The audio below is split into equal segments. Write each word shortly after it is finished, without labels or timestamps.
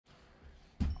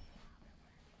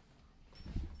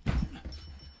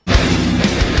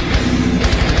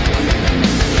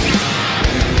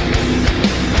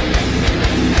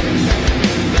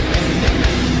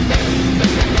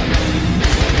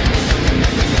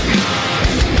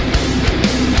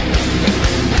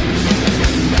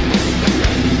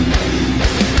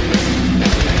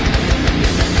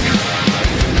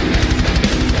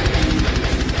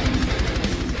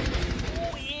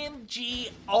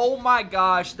my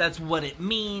gosh, that's what it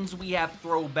means. We have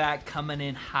Throwback coming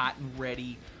in hot and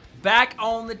ready. Back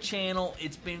on the channel.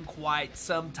 It's been quite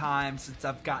some time since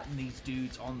I've gotten these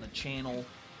dudes on the channel.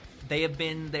 They have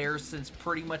been there since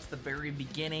pretty much the very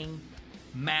beginning.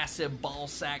 Massive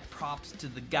ballsack props to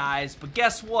the guys. But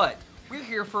guess what? We're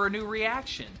here for a new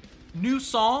reaction. New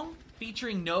song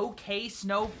featuring No Case,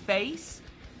 No Face.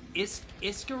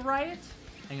 Iskariot?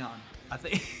 Hang on. I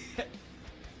think...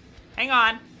 Hang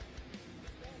on.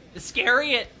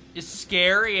 Iskariot.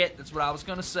 Iskariot. That's what I was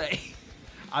going to say.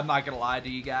 I'm not going to lie to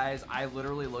you guys. I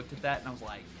literally looked at that and I was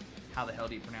like, how the hell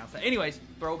do you pronounce that? Anyways,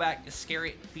 Throwback,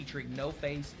 Iskariot featuring No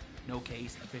Face, No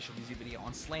Case, official music video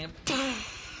on Slam.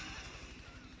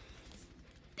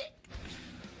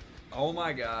 Oh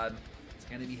my god. It's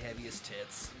going to be heavy as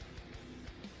tits.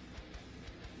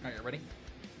 Alright, you ready?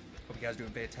 Hope you guys are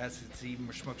doing fantastic this evening.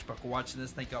 We're Schmuck watching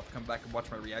this. Thank y'all for coming back and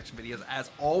watching my reaction videos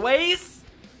as always.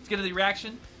 Let's get into the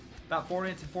reaction. About 4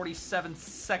 minutes and 47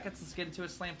 seconds. Let's get into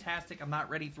it. Slamtastic. I'm not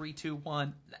ready. 3, 2,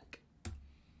 1.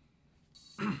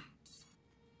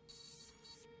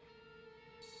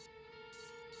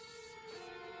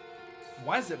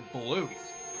 Why is it blue?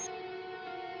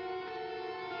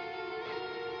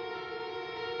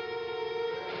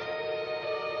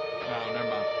 Oh, never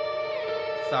mind.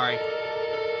 Sorry.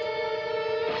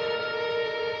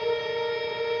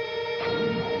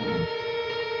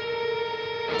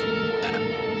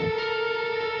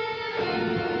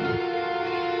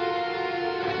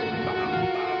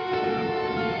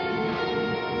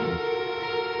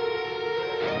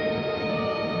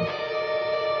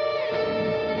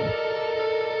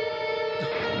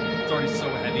 It's already so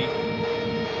heavy.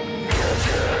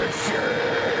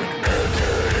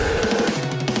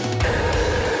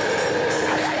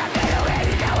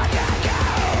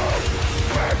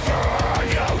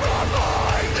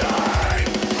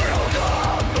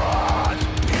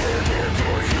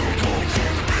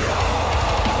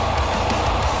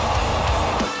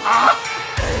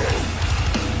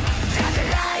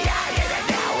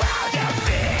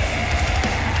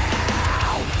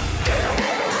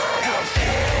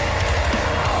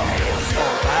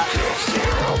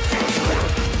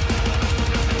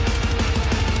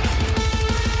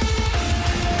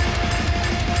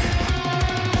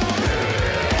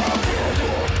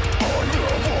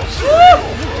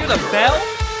 The bell?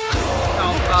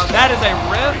 Oh, that is a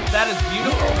riff. That is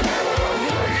beautiful.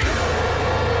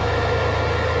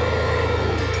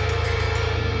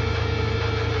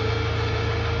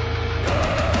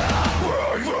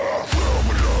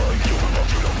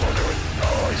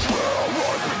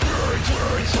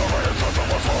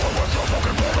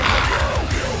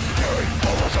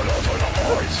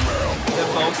 The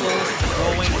vocals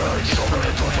going from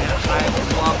instruments, man.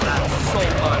 I love that so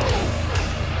much.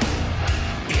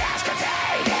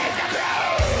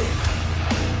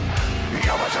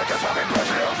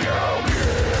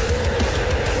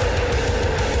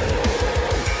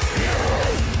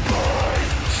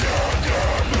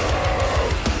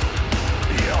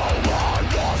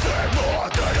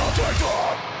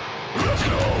 Let's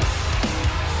go!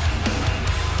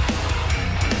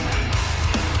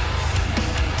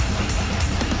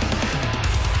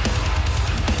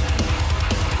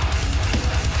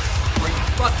 Are you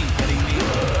fucking kidding me?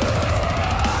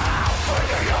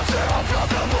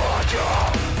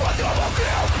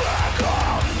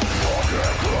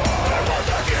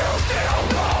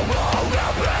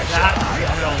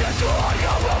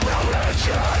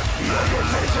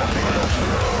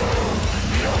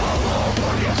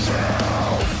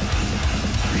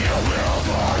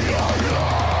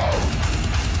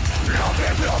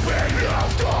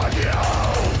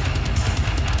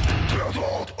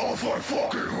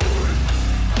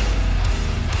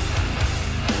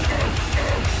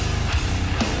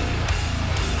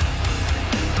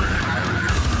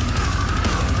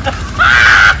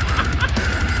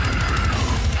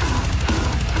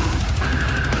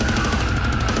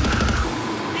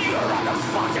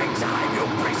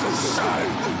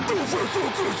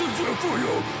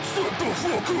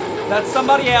 That's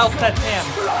somebody else, that's him.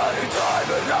 Let's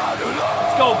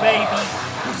go, baby.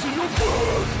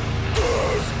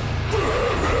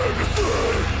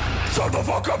 Shut the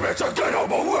fuck up, bitch, and get out of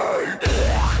my way!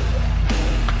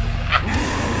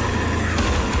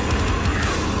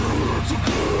 It's a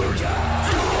good,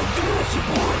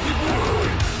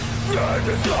 that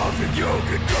is something you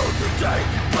can do to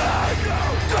take it back.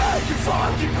 Take it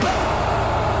fucking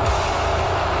back.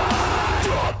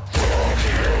 Stop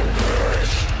talking,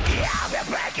 bitch. I'll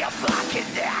break your fucking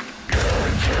neck.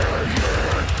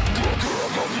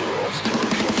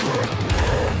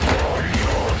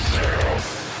 Yourself.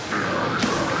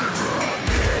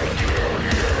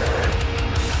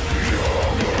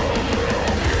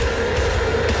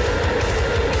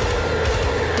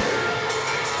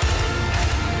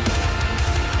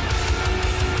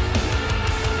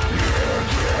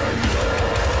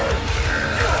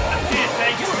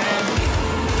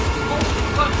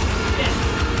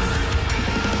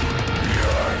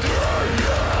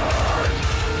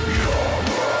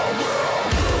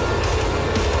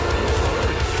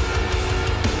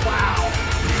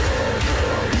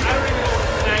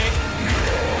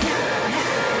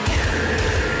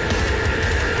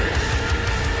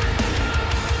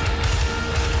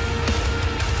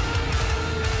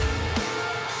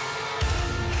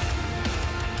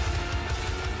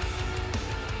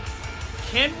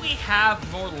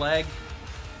 have more leg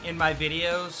in my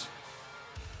videos,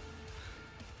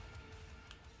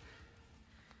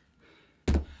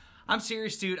 I'm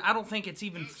serious, dude. I don't think it's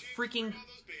even freaking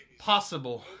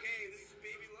possible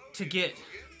to get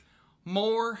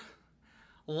more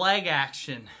leg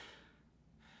action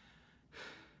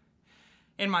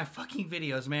in my fucking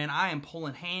videos, man. I am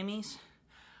pulling hammies.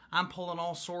 I'm pulling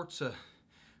all sorts of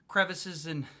crevices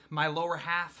in my lower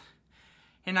half,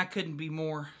 and I couldn't be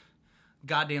more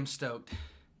goddamn stoked.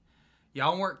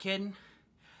 Y'all weren't kidding.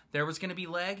 There was going to be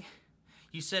leg.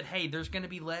 You said, hey, there's going to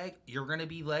be leg. You're going to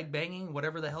be leg banging,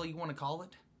 whatever the hell you want to call it.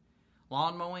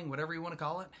 Lawn mowing, whatever you want to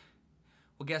call it.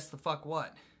 Well, guess the fuck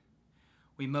what?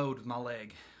 We mowed with my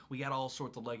leg. We got all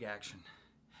sorts of leg action.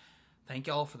 Thank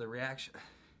y'all for the reaction.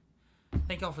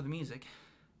 Thank y'all for the music.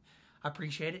 I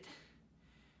appreciate it.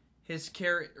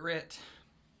 Iskariot.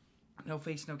 No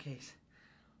face, no case.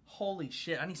 Holy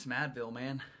shit, I need some Advil,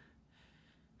 man.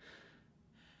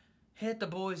 Hit the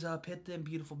boys up. Hit them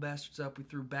beautiful bastards up. We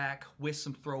threw back with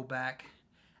some throwback.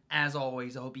 As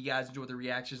always, I hope you guys enjoyed the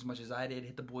reaction as much as I did.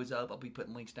 Hit the boys up. I'll be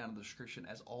putting links down in the description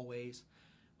as always.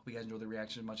 Hope you guys enjoyed the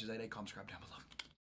reaction as much as I did. Comment, subscribe down below.